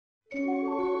In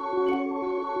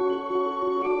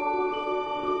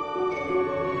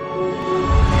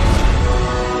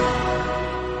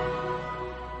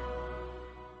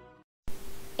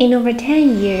over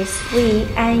 10 years, we,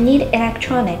 INEED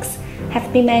Electronics,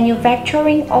 have been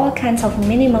manufacturing all kinds of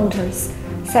mini motors,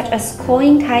 such as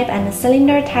coin-type and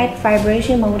cylinder-type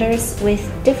vibration motors with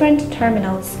different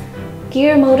terminals,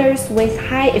 gear motors with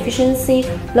high efficiency,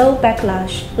 low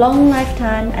backlash, long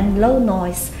lifetime, and low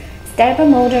noise, stepper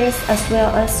motors as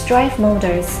well as drive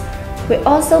motors. We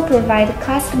also provide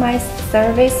customized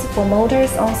service for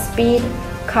motors on speed,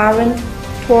 current,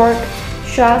 torque,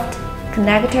 shaft,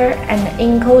 connector, and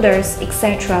encoders,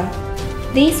 etc.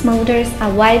 These motors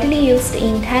are widely used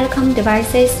in telecom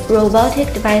devices,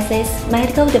 robotic devices,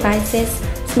 medical devices,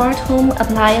 smart home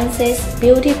appliances,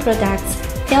 beauty products,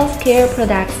 healthcare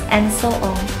products, and so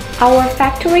on. Our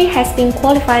factory has been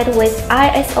qualified with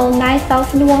ISO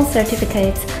 9001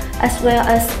 certificates, as well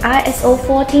as ISO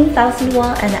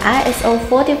 14001 and ISO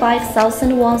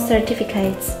 45001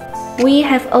 certificates. We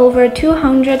have over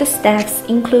 200 staffs,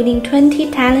 including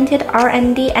 20 talented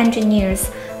R&D engineers,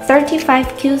 35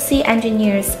 QC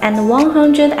engineers, and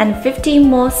 150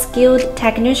 more skilled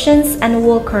technicians and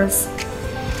workers.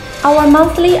 Our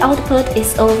monthly output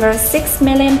is over 6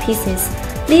 million pieces,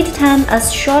 lead time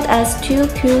as short as 2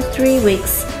 to 3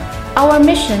 weeks. Our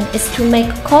mission is to make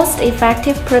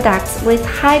cost-effective products with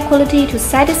high quality to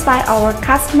satisfy our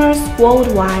customers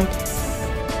worldwide.